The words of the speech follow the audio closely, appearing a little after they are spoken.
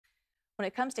When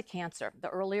it comes to cancer, the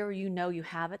earlier you know you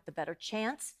have it, the better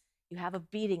chance you have of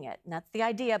beating it. And that's the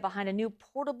idea behind a new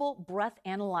portable breath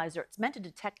analyzer. It's meant to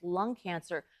detect lung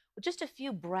cancer with just a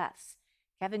few breaths.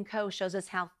 Kevin Coe shows us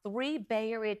how 3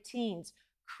 Bay Area teens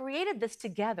created this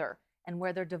together and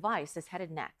where their device is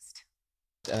headed next.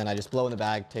 And then I just blow in the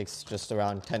bag, takes just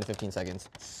around 10 to 15 seconds.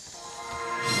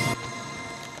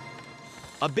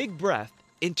 A big breath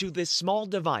into this small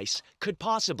device could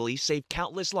possibly save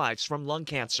countless lives from lung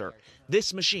cancer.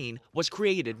 This machine was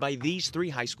created by these 3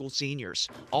 high school seniors,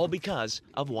 all because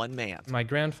of one man. My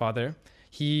grandfather,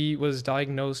 he was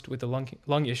diagnosed with a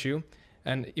lung issue,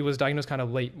 and it was diagnosed kind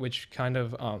of late, which kind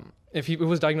of, if it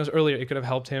was diagnosed earlier, it could have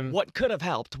helped him. What could have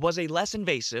helped was a less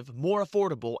invasive, more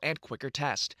affordable, and quicker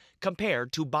test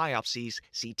compared to biopsies,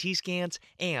 CT scans,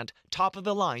 and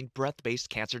top-of-the-line breath-based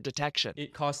cancer detection.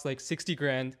 It cost like 60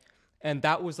 grand, and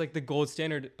that was like the gold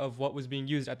standard of what was being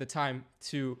used at the time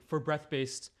for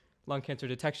breath-based lung cancer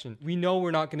detection. We know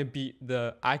we're not going to beat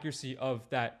the accuracy of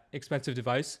that expensive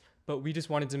device, but we just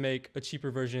wanted to make a cheaper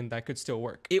version that could still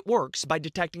work. It works by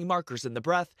detecting markers in the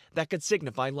breath that could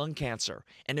signify lung cancer,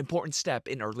 an important step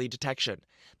in early detection.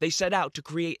 They set out to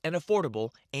create an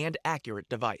affordable and accurate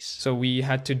device. So we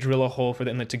had to drill a hole for the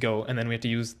inlet to go, and then we had to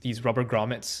use these rubber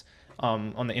grommets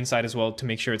on the inside as well to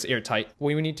make sure it's airtight.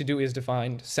 What we need to do is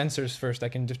define sensors first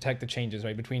that can detect the changes,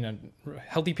 right, between a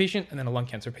healthy patient and then a lung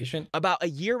cancer patient. About a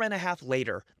year and a half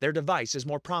later, their device is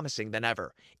more promising than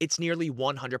ever. It's nearly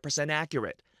 100%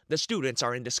 accurate. The students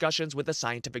are in discussions with a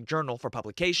scientific journal for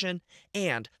publication,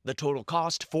 and the total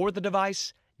cost for the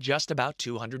device, just about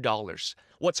 $200.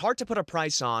 What's hard to put a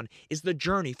price on is the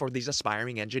journey for these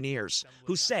aspiring engineers,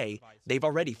 who say they've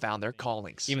already found their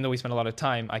callings. Even though we spent a lot of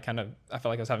time, I felt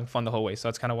like I was having fun the whole way, so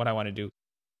that's kind of what I want to do.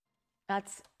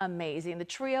 That's amazing. The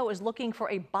trio is looking for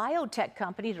a biotech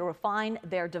company to refine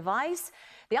their device.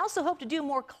 They also hope to do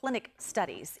more clinic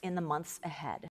studies in the months ahead.